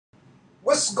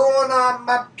What's going on,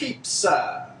 my peeps?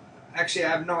 Actually, I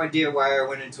have no idea why I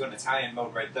went into an Italian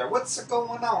mode right there. What's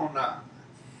going on?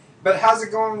 But how's it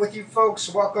going with you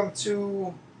folks? Welcome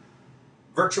to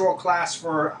virtual class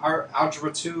for our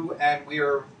Algebra 2, and we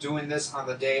are doing this on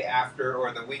the day after,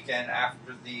 or the weekend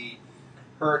after the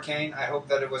hurricane. I hope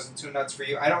that it wasn't too nuts for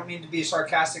you. I don't mean to be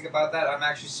sarcastic about that. I'm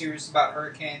actually serious about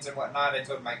hurricanes and whatnot. I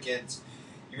told my kids,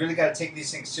 you really got to take these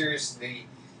things seriously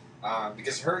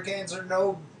because hurricanes are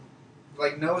no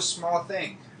small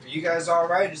thing. Are you guys all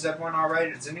right? Is everyone all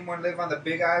right? Does anyone live on the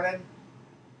Big Island?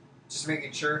 Just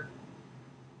making sure.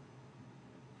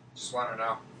 Just want to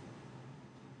know.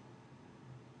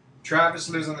 Travis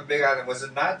lives on the Big Island. Was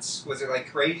it nuts? Was it like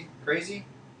crazy?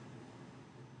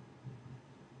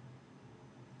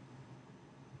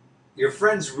 Your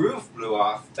friend's roof blew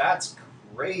off. That's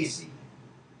crazy.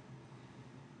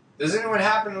 Does anyone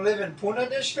happen to live in Pune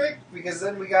district? Because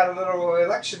then we got a little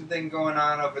election thing going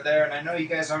on over there, and I know you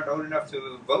guys aren't old enough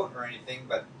to vote or anything,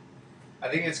 but I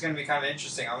think it's going to be kind of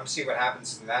interesting. I want to see what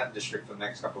happens in that district for the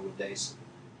next couple of days.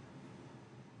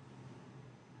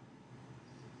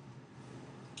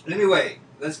 Anyway,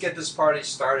 let's get this party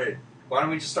started. Why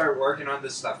don't we just start working on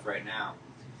this stuff right now?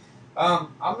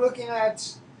 I'm looking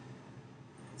at...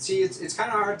 See, it's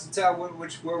kind of hard to tell where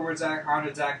we're on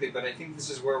exactly, but I think this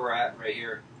is where we're at right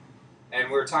here. And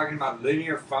we're talking about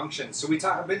linear functions. So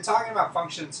I've been talking about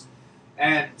functions,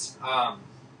 and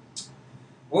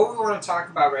what we want to talk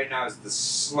about right now is the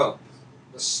slope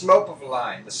of a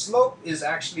line. The slope is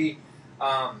actually,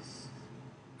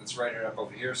 let's write it up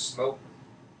over here, slope.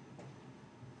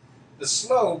 The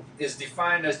slope is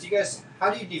defined as, how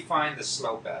do you define the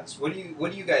slope as? What do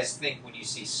you guys think when you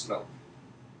see slope?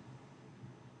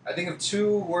 I think of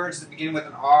two words that begin with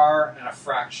an R and a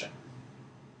fraction.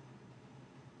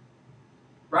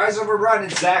 Rise over run,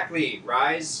 exactly.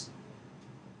 Rise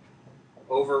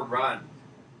over run.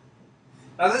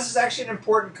 Now this is actually an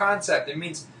important concept. It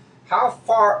means how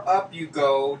far up you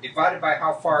go divided by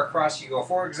how far across you go.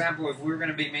 For example, if we were going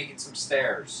to be making some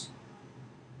stairs,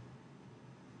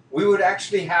 we would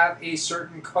actually have a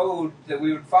certain code that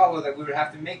we would follow that we would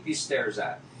have to make these stairs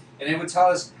at. And it would tell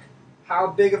us how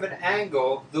big of an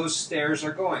angle those stairs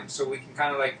are going. So we can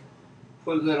kind of like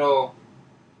put little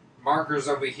markers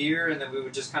over here, and then we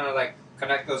would just kind of like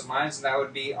connect those lines, and that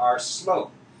would be our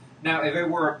slope. Now, if it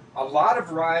were a lot of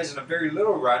rise and a very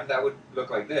little run, that would look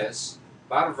like this.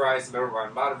 A lot of rise, little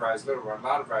run, a lot of rise, little run, a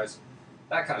lot of rise,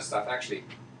 that kind of stuff. Actually,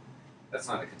 that's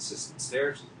not a consistent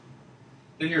stairs.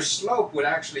 Then your slope would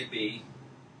actually be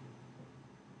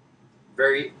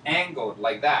very angled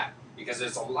like that, because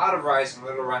there's a lot of rise and a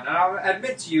little run. And I'll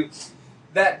admit to you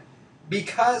that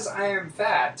because I am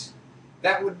fat,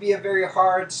 that would be a very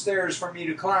hard stairs for me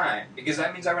to climb, because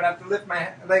that means I would have to lift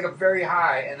my leg up very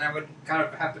high, and I would kind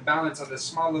of have to balance on this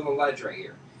small little ledge right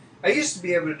here. I used to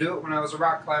be able to do it when I was a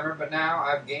rock climber, but now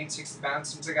I've gained 60 pounds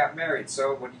since I got married,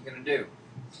 so what are you going to do?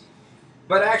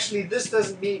 But actually, this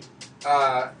doesn't meet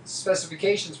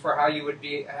specifications for how you would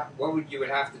be, you would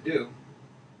have to do.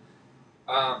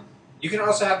 You can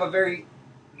also have a very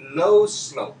low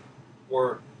slope,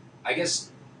 or I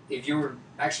guess if you were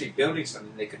actually building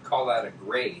something, they could call that a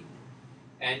grade.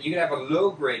 And you could have a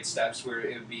low grade steps where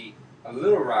it would be a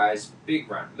little rise, big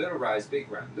run, little rise,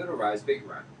 big run, little rise, big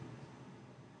run.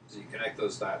 So you connect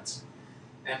those dots.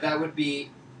 And that would be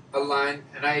a line,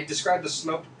 and I described the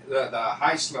slope, the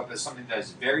high slope, as something that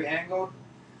is very angled.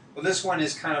 Well, this one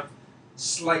is kind of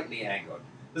slightly angled.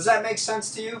 Does that make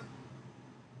sense to you?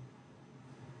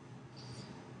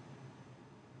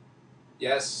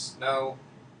 Yes? No?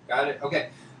 Got it? Okay.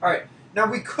 All right. Now,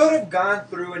 we could have gone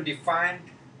through and defined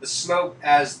the slope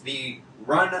as the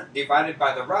run divided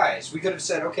by the rise. We could have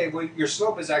said, okay, well, your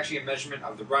slope is actually a measurement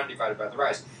of the run divided by the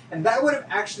rise. And that would have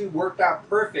actually worked out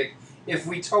perfect if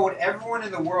we told everyone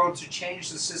in the world to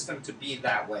change the system to be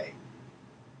that way.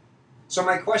 So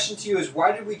my question to you is,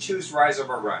 why did we choose rise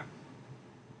over run?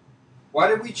 Why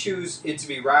did we choose it to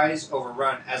be rise over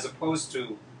run as opposed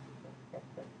to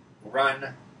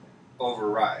run over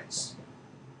rise?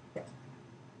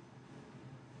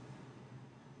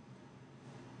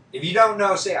 If you don't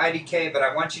know, say IDK, but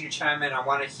I want you to chime in. I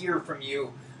want to hear from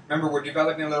you. Remember, we're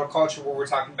developing a little culture where we're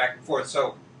talking back and forth.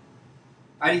 So,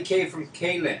 IDK from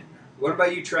Kaylin. What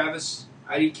about you, Travis?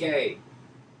 IDK.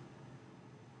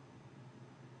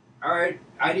 All right,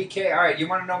 IDK. All right, you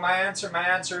want to know my answer? My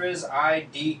answer is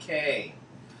IDK.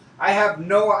 I have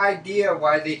no idea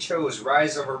why they chose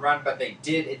rise over run, but they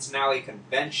did. It's now a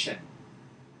convention.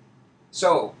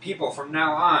 So, people, from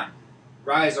now on,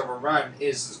 rise over run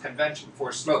is the convention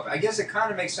for slope. I guess it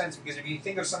kind of makes sense, because if you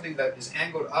think of something that is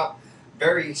angled up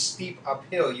very steep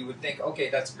uphill, you would think, okay,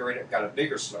 that's got a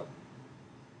bigger slope.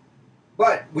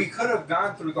 But we could have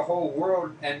gone through the whole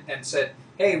world and said,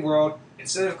 hey, world,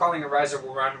 instead of calling it rise over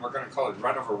run, we're going to call it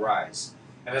run over rise.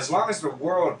 And as long as the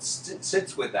world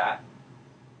sits with that,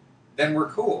 then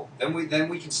we're cool. Then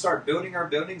we can start building our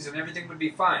buildings and everything would be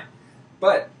fine.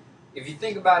 But if you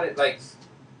think about it like,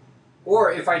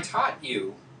 or if I taught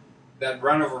you that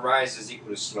run over rise is equal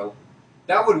to slope,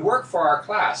 that would work for our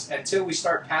class until we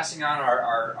start passing on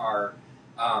our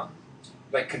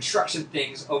like construction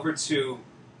things over to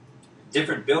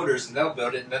different builders, and they'll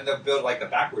build it, and then they'll build like the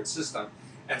backward system.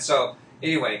 And so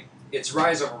anyway, it's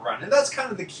rise over run, and that's kind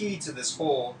of the key to this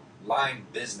whole line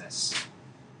business.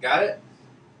 Got it?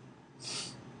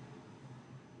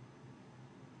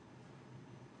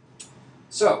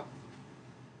 So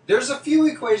there's a few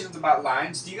equations about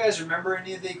lines. Do you guys remember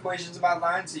any of the equations about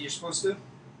lines that you're supposed to?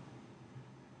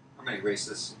 I'm going to erase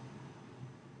this.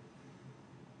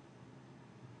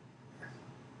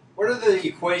 What are the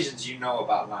equations you know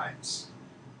about lines?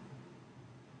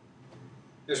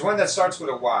 There's one that starts with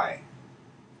a y.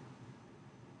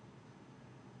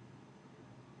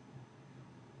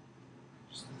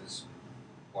 Just do this.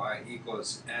 Y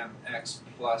equals mx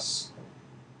plus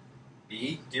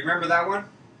b. Do you remember that one?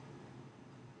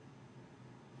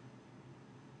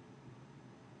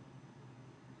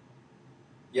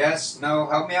 Yes? No?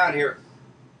 Help me out here.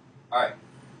 Alright.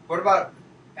 What about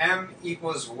m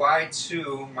equals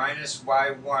y2 minus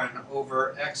y1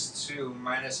 over x2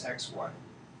 minus x1?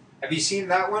 Have you seen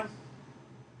that one?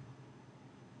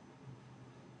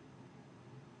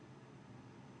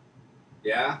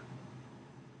 Yeah?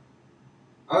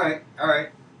 Alright,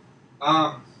 alright.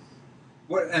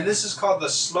 And this is called the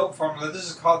slope formula. This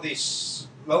is called the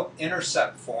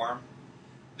slope-intercept form.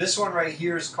 This one right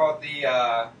here is called the,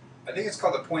 I think it's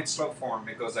called the point-slope form.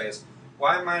 It goes like this.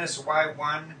 Y minus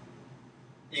y1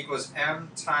 equals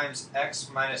m times x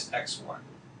minus x1.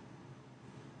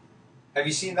 Have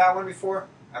you seen that one before?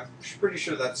 I'm pretty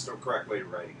sure that's the correct way of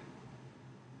writing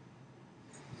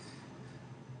it.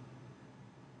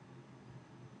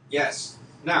 Yes.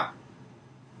 Now,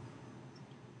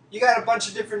 you got a bunch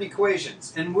of different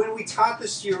equations. And when we taught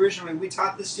this to you originally, we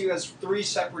taught this to you as 3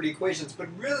 separate equations. But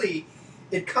really,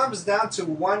 it comes down to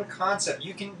one concept.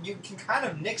 You can kind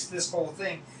of nix this whole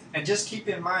thing and just keep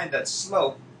in mind that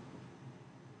slope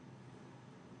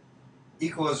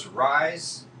equals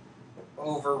rise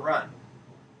over run.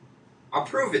 I'll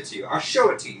prove it to you. I'll show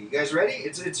it to you. You guys ready?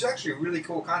 It's actually a really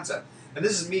cool concept. And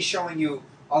this is me showing you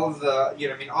all of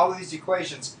the, all of these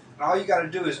equations. And all you got to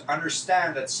do is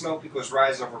understand that slope equals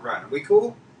rise over run. Are we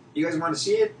cool? You guys want to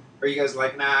see it? Or are you guys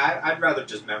like, nah, I'd rather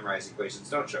just memorize equations.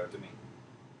 Don't show it to me.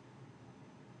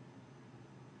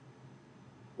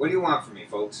 What do you want from me,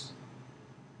 folks?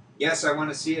 Yes, I want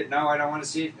to see it. No, I don't want to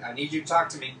see it. I need you to talk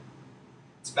to me.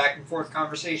 It's back and forth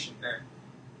conversation here.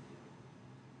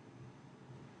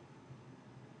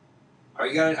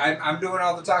 I'm doing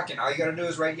all the talking. All you got to do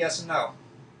is write yes and no.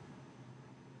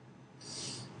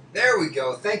 There we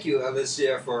go. Thank you,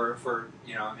 Alicia, for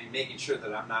making sure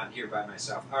that I'm not here by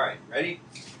myself. All right, ready?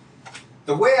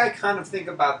 The way I kind of think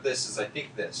about this is I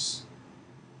think this.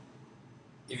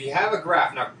 If you have a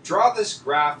graph, now draw this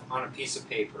graph on a piece of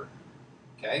paper,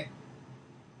 okay?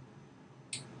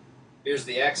 Here's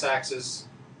the x-axis,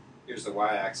 here's the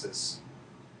y-axis.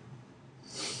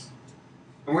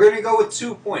 And we're going to go with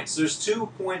 2 points. There's 2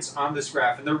 points on this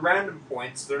graph, and they're random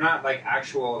points. They're not like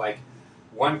actual, like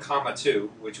 1,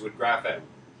 2, which would graph at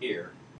here.